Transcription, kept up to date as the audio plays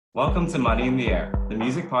Welcome to Money in the Air, the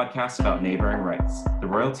music podcast about neighboring rights, the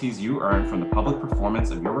royalties you earn from the public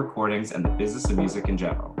performance of your recordings and the business of music in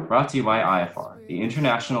general. Brought to you by IFR, the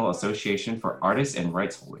International Association for Artists and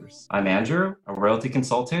Rights Holders. I'm Andrew, a royalty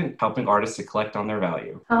consultant helping artists to collect on their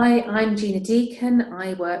value. Hi, I'm Gina Deacon.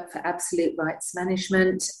 I work for Absolute Rights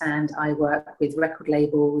Management and I work with record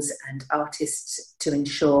labels and artists to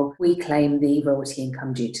ensure we claim the royalty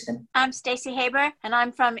income due to them. I'm Stacey Haber and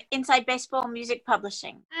I'm from Inside Baseball Music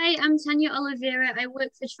Publishing. Hi, I'm Tanya Oliveira. I work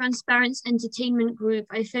for Transparence Entertainment Group.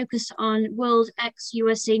 I focus on World X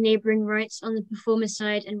USA neighboring rights on the performer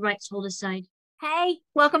side and rights holder side. Hey,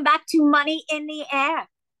 welcome back to Money in the Air,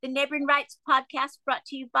 the neighboring rights podcast brought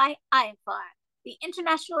to you by IFR, the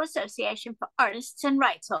International Association for Artists and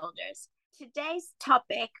Rights Holders. Today's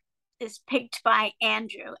topic is picked by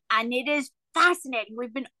Andrew, and it is fascinating.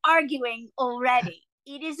 We've been arguing already.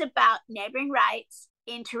 It is about neighboring rights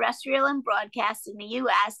in terrestrial and broadcast in the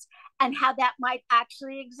US and how that might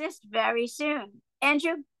actually exist very soon.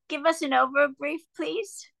 Andrew, give us an overbrief,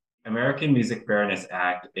 please. American Music Fairness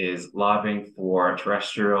Act is lobbying for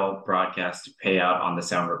terrestrial broadcast to pay out on the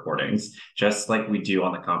sound recordings, just like we do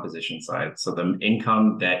on the composition side. So the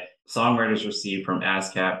income that songwriters receive from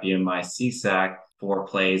ASCAP, BMI, CSAC for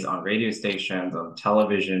plays on radio stations, on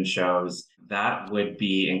television shows, that would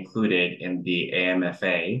be included in the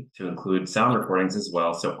AMFA to include sound recordings as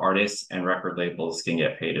well. So artists and record labels can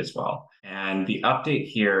get paid as well. And the update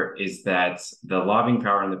here is that the lobbying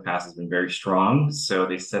power in the past has been very strong. So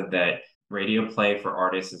they said that radio play for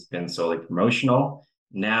artists has been solely promotional.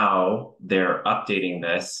 Now they're updating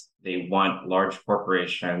this. They want large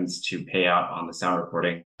corporations to pay out on the sound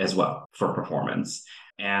recording as well for performance.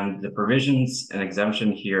 And the provisions and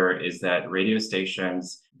exemption here is that radio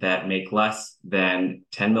stations that make less than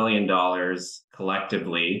 $10 million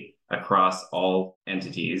collectively across all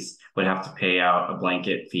entities would have to pay out a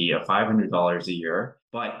blanket fee of $500 a year.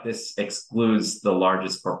 But this excludes the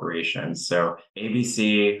largest corporations. So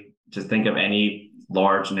ABC, just think of any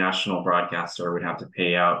large national broadcaster would have to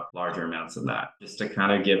pay out larger amounts than that. Just to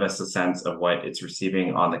kind of give us a sense of what it's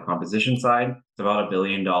receiving on the composition side, it's about $1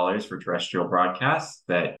 billion for terrestrial broadcasts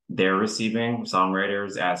that they're receiving,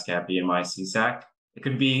 songwriters, ASCAP, BMI, CSAC. It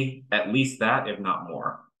could be at least that, if not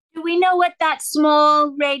more. Do we know what that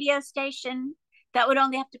small radio station that would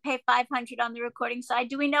only have to pay $500 on the recording side,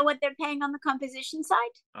 do we know what they're paying on the composition side?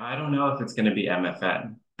 I don't know if it's going to be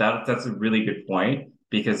MFN. That's a really good point,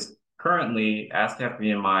 because currently, ASCAP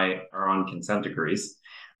BMI are on consent decrees.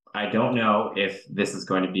 I don't know if this is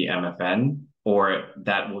going to be MFN or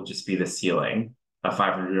that will just be the ceiling of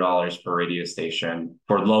 $500 per radio station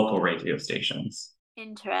for local radio stations.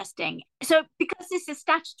 Interesting. So because this is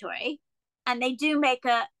statutory and they do make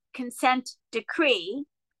a consent decree,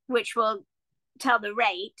 which will tell the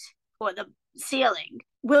rate or the ceiling,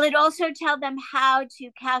 will it also tell them how to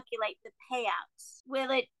calculate the payouts? Will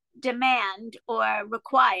it demand or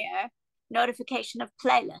require notification of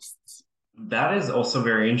playlists? That is also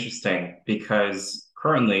very interesting, because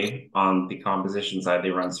currently on the composition side, they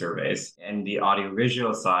run surveys, and the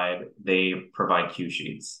audiovisual side, they provide cue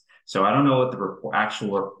sheets. So I don't know what the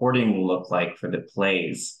actual reporting will look like for the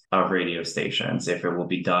plays of radio stations, if it will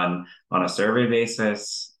be done on a survey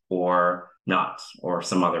basis or not, or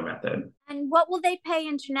some other method. And what will they pay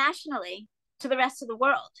internationally to the rest of the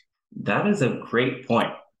world? That is a great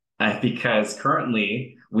point. Because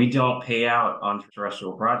currently we don't pay out on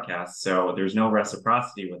terrestrial broadcasts, so there's no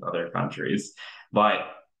reciprocity with other countries. But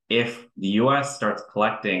if the US starts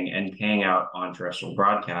collecting and paying out on terrestrial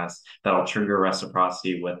broadcasts, that'll trigger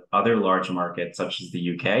reciprocity with other large markets such as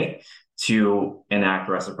the UK to enact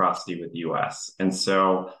reciprocity with the US. And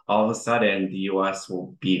so all of a sudden, the US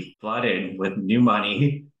will be flooded with new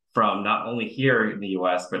money from not only here in the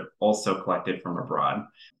US, but also collected from abroad.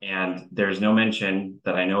 And there's no mention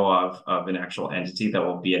that I know of an actual entity that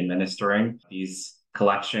will be administering these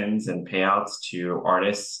collections and payouts to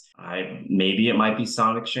artists. Maybe it might be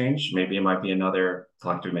Sound Exchange, maybe it might be another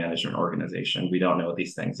collective management organization. We don't know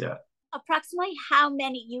these things yet. Approximately how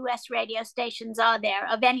many US radio stations are there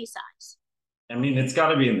of any size? I mean, it's got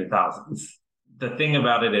to be in the thousands. The thing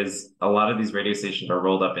about it is a lot of these radio stations are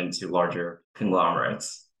rolled up into larger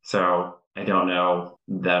conglomerates. So I don't know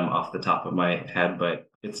them off the top of my head, but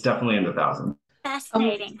it's definitely in the thousands.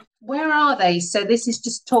 Fascinating. Where are they? So this is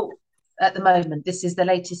just talk at the moment. This is the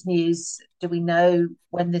latest news. Do we know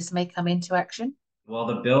when this may come into action? Well,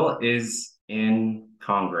 the bill is in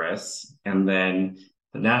Congress, and then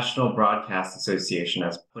the National Broadcast Association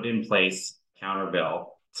has put in place counter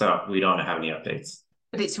bill. So we don't have any updates.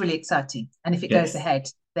 But it's really exciting. And if it goes ahead,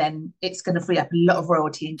 then it's going to free up a lot of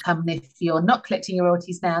royalty income. And if you're not collecting your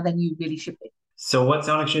royalties now, then you really should be. So what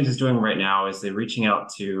Sound Exchange is doing right now is they're reaching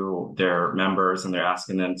out to their members and they're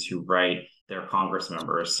asking them to write their Congress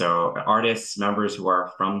members. So artists, members who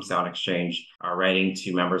are from Sound Exchange are writing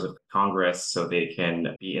to members of Congress so they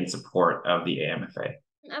can be in support of the AMFA.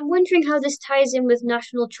 I'm wondering how this ties in with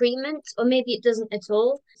national treatment, or maybe it doesn't at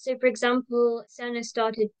all. So, for example, Sana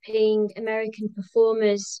started paying American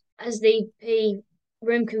performers as they pay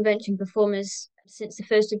Rome Convention performers since the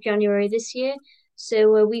 1st of January this year.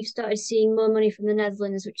 So we've started seeing more money from the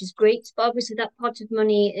Netherlands, which is great. But obviously, that pot of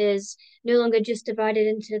money is no longer just divided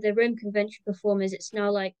into the Rome Convention performers. It's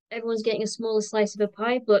now like everyone's getting a smaller slice of a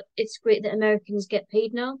pie, but it's great that Americans get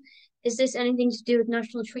paid now. Is this anything to do with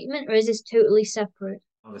national treatment, or is this totally separate?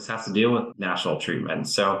 Well, this has to deal with national treatment.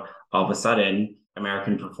 So all of a sudden,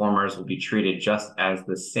 American performers will be treated just as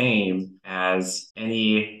the same as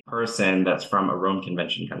any person that's from a Rome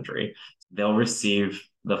Convention country. They'll receive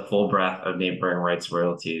the full breadth of neighboring rights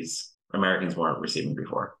royalties Americans weren't receiving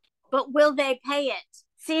before. But will they pay it?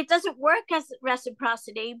 See, it doesn't work as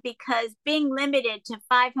reciprocity because being limited to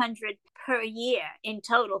 500 per year in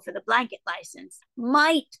total for the blanket license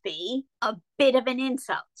might be a bit of an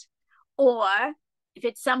insult. Or if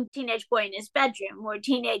it's some teenage boy in his bedroom or a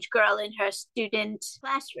teenage girl in her student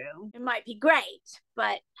classroom, it might be great.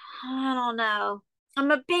 But I don't know.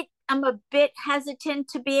 I'm a bit hesitant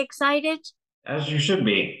to be excited. As you should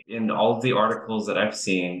be. In all of the articles that I've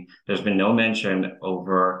seen, there's been no mention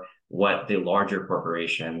over what the larger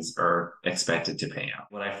corporations are expected to pay out.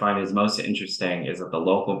 What I find is most interesting is that the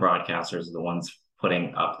local broadcasters are the ones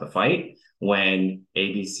putting up the fight when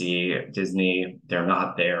ABC, Disney, they're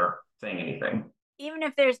not there saying anything. Even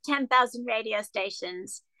if there's 10,000 radio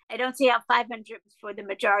stations, I don't see how 500 for the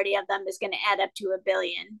majority of them is going to add up to $1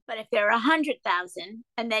 billion. But if there are 100,000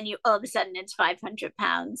 and then all of a sudden it's 500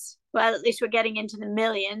 pounds, well, at least we're getting into the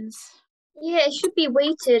millions. Yeah, it should be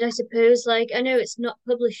weighted, I suppose. Like, I know it's not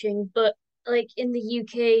publishing, but like in the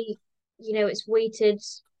UK, it's weighted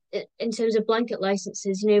in terms of blanket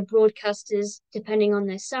licenses, broadcasters, depending on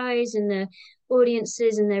their size and their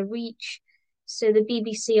audiences and their reach. So the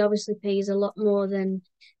BBC obviously pays a lot more than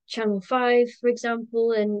Channel 5, for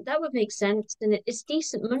example, and that would make sense. And it's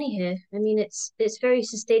decent money here. I mean, it's very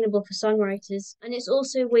sustainable for songwriters. And it's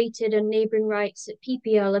also weighted on neighbouring rights at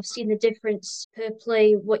PPL. I've seen the difference per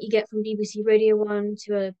play, what you get from BBC Radio 1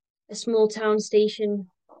 to a small town station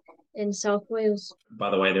in South Wales. By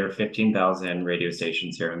the way, there are 15,000 radio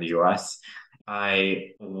stations here in the US.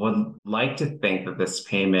 I would like to think that this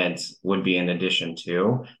payment would be in addition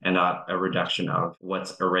to and not a reduction of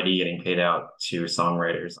what's already getting paid out to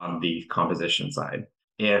songwriters on the composition side.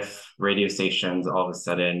 If radio stations all of a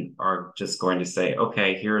sudden are just going to say,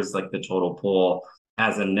 okay, here's like the total pool,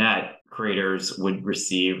 as a net, creators would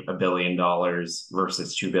receive $1 billion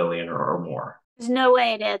versus $2 billion or more. There's no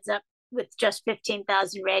way it adds up with just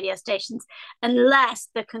 15,000 radio stations unless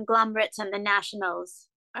the conglomerates and the nationals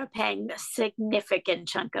are paying a significant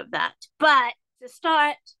chunk of that. But to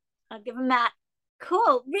start, I'll give them that.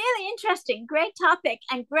 Cool. Really interesting. Great topic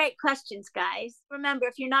and great questions, guys. Remember,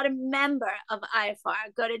 if you're not a member of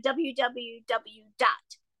IFR, go to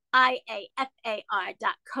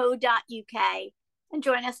www.iafar.co.uk and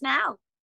join us now.